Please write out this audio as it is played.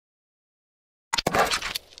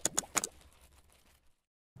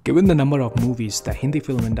Given the number of movies the Hindi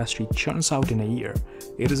film industry churns out in a year,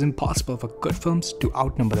 it is impossible for good films to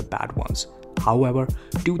outnumber the bad ones. However,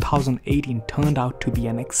 2018 turned out to be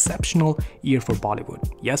an exceptional year for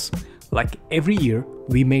Bollywood. Yes, like every year,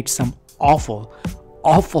 we made some awful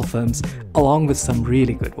films along with some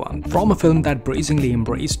really good ones. From a film that brazenly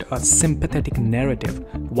embraced a sympathetic narrative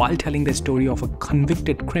while telling the story of a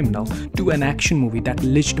convicted criminal to an action movie that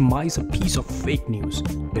legitimized a piece of fake news.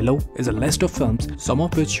 Below is a list of films, some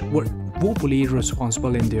of which were woefully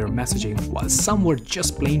irresponsible in their messaging, while some were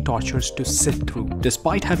just plain tortures to sit through.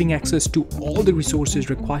 Despite having access to all the resources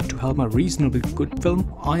required to helm a reasonably good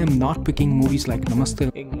film, I am not picking movies like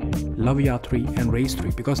Namaste, Love Yatri and Race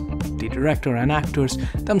 3 because the director and actors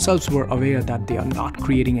themselves were aware that they are not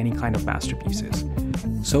creating any kind of masterpieces.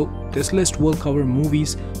 So this list will cover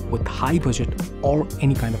movies with high budget or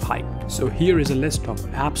any kind of hype. So here is a list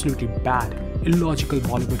of absolutely bad, illogical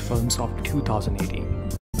Bollywood films of 2018.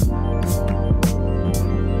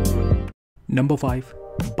 Number 5.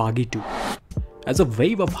 Baaghi 2. As a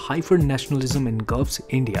wave of hyper-nationalism engulfs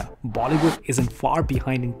India, Bollywood isn't far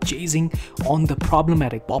behind in chasing on the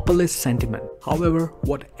problematic populist sentiment. However,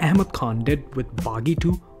 what Ahmed Khan did with Baaghi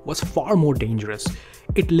 2 was far more dangerous.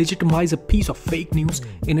 It legitimized a piece of fake news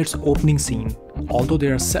in its opening scene. Although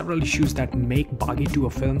there are several issues that make Baaghi 2 a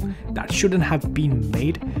film that shouldn't have been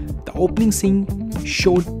made, the opening scene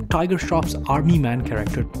showed Tiger Shroff's army man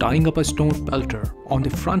character tying up a stone pelter on the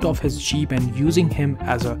front of his jeep and using him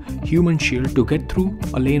as a human shield to get through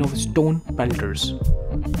a lane of stone pelters.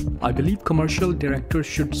 I believe commercial directors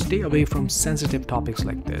should stay away from sensitive topics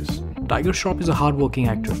like this. Tiger Shroff is a hardworking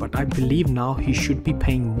actor, but I believe now he should be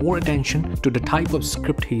paying more attention to the type of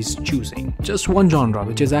script he's choosing. Just one genre,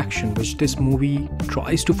 which is action, which this movie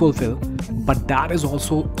tries to fulfill, but that is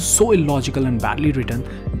also so illogical and badly written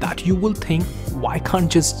that you will think, why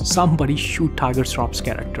can't just somebody shoot Tiger Shroff's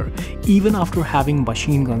character, even after having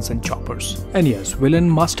machine guns and choppers? And yes, villain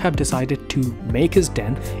must have decided to make his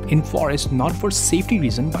den in forest not for safety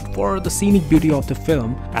reason but for the scenic beauty of the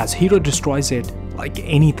film, as hero destroys it like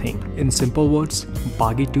anything. In simple words,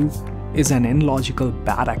 Baaghi 2 is an illogical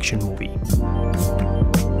bad action movie.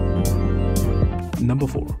 Number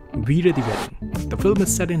 4. Veere Di Wedding. The film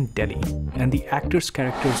is set in Delhi and the actors'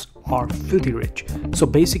 characters are filthy rich. So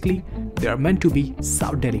basically, they are meant to be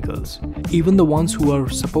South Delhi girls. Even the ones who are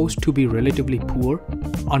supposed to be relatively poor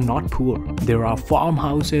are not poor. There are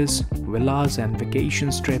farmhouses, villas and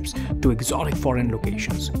vacation trips to exotic foreign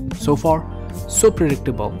locations. So far, so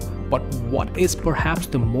predictable. But what is perhaps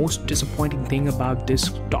the most disappointing thing about this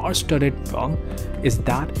star-studded film is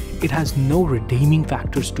that it has no redeeming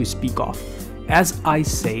factors to speak of. As I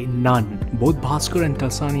say, none. Both Bhaskar and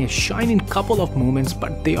Talsania shine in couple of moments,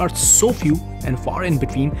 but they are so few and far in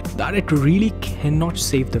between that it really cannot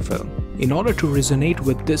save the film. In order to resonate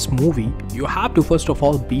with this movie, you have to first of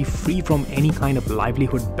all be free from any kind of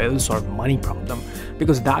livelihood bills or money problem,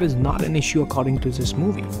 because that is not an issue according to this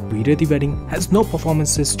movie. Veere Di Wedding has no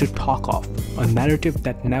performances to talk of, a narrative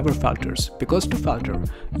that never falters, because to falter,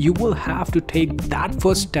 you will have to take that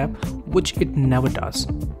first step, which it never does.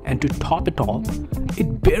 And to top it all,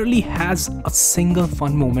 it barely has a single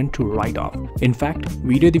fun moment to write off. In fact,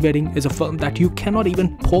 Veere Di Wedding is a film that you cannot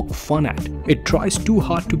even poke fun at. It tries too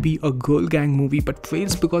hard to be a girl gang movie but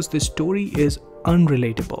fails because the story is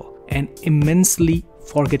unrelatable and immensely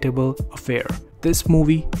forgettable affair. This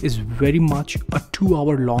movie is very much a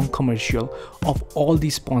 2-hour long commercial of all the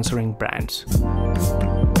sponsoring brands.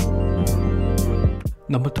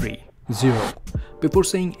 Number 3. Zero. Before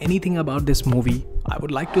saying anything about this movie, I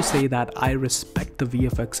would like to say that I respect the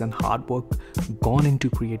VFX and hard work gone into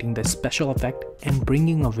creating the special effect and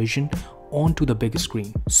bringing a vision onto the big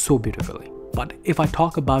screen so beautifully. But if I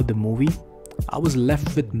talk about the movie, I was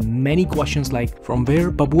left with many questions like from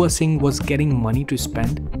where Babua Singh was getting money to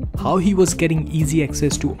spend, how he was getting easy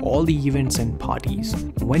access to all the events and parties,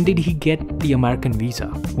 when did he get the American visa,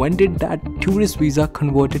 when did that tourist visa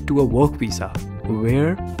converted to a work visa,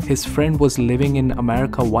 where his friend was living in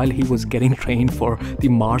America while he was getting trained for the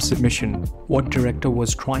Mars mission, what director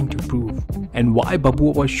was trying to prove, and why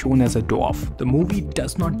Babua was shown as a dwarf. The movie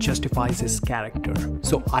does not justify his character,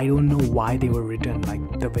 so I don't know why they were written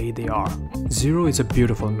like the way they are. Zero is a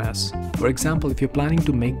beautiful mess. For example, if you're planning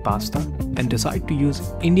to make pasta and decide to use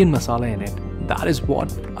Indian masala in it, that is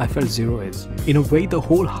what I felt Zero is. In a way, the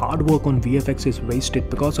whole hard work on VFX is wasted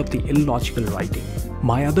because of the illogical writing.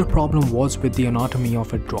 My other problem was with the anatomy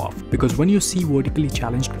of a dwarf, because when you see vertically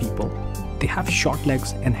challenged people, they have short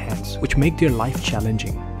legs and hands, which make their life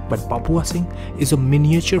challenging. But Babua Singh is a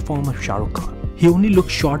miniature form of Shah Rukh Khan. He only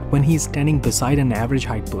looks short when he is standing beside an average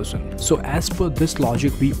height person. So as per this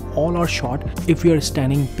logic, we all are short if we are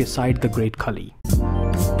standing beside the great Kali.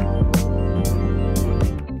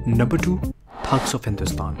 Number 2. Thugs of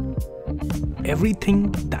Hindustan.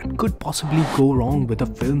 Everything that could possibly go wrong with a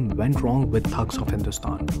film went wrong with Thugs of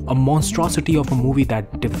Hindustan. A monstrosity of a movie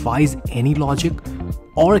that defies any logic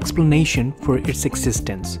or explanation for its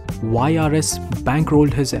existence. YRS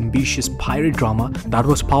bankrolled his ambitious pirate drama that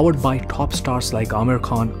was powered by top stars like Amir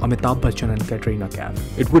Khan, Amitabh Bachchan and Katrina Kaif.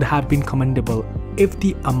 It would have been commendable if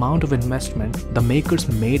the amount of investment the makers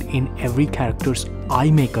made in every character's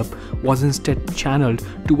eye makeup was instead channeled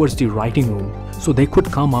towards the writing room, so they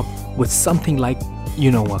could come up with something like,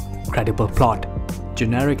 a credible plot.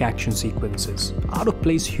 Generic action sequences,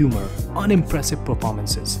 out-of-place humor, unimpressive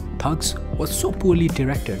performances. Thugs was so poorly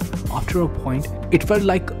directed, after a point, it felt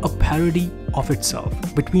like a parody of itself.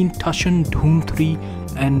 Between Tushan, Dhoom 3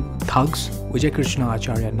 and Thugs, Vijay Krishna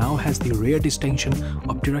Acharya now has the rare distinction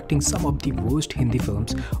of directing some of the worst Hindi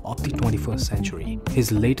films of the 21st century.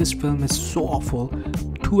 His latest film is so awful,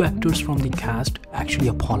 2 actors from the cast actually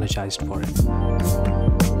apologized for it.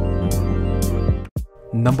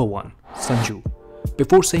 Number 1. Sanju.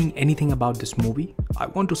 Before saying anything about this movie, I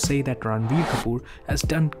want to say that Ranveer Kapoor has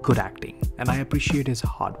done good acting and I appreciate his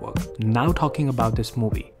hard work. Now talking about this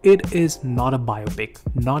movie, it is not a biopic,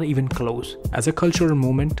 not even close. As a cultural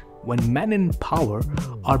moment, when men in power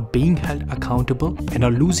are being held accountable and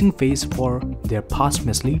are losing face for their past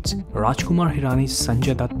misleads, Rajkumar Hirani's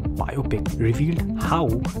Sanjay Dutt biopic revealed how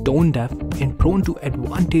tone-deaf and prone to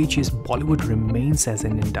advantages Bollywood remains as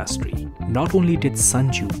an industry. Not only did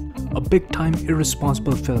Sanju, a big-time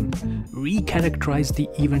irresponsible film, recharacterize the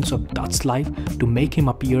events of Dutt's life to make him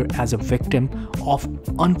appear as a victim of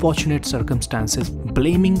unfortunate circumstances,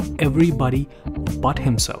 blaming everybody but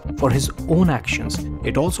himself for his own actions.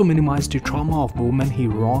 It also minimized the trauma of women he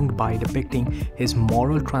wronged by depicting his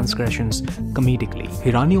moral transgressions comedically.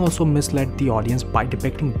 Hirani also misled the audience by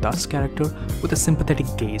depicting Dutt's character with a sympathetic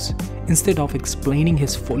gaze, instead of explaining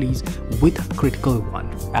his follies with a critical one,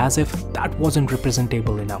 as if that wasn't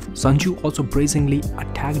representable enough. Sanju also brazenly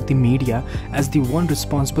attacked the media as the one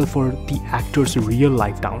responsible for the actor's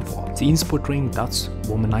real-life downfall. Scenes portraying Dutt's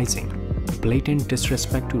womanizing, blatant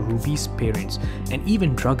disrespect to Ruby's parents, and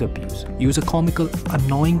even drug abuse use a comical,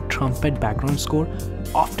 annoying trumpet background score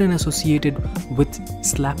often associated with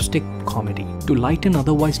slapstick comedy to lighten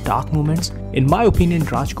otherwise dark moments. In my opinion,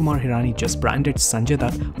 Rajkumar Hirani just branded Sanjay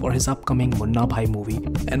Dutt for his upcoming Munna Bhai movie,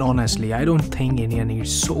 and honestly, I don't think India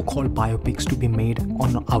needs so-called biopics to be made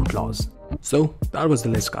on outlaws. So that was the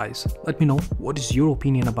list, guys. Let me know what is your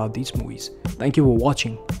opinion about these movies. Thank you for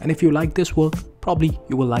watching, and if you like this work, probably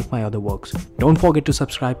you will like my other works. Don't forget to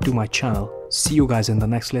subscribe to my channel. See you guys in the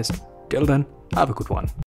next list. Till then, have a good one.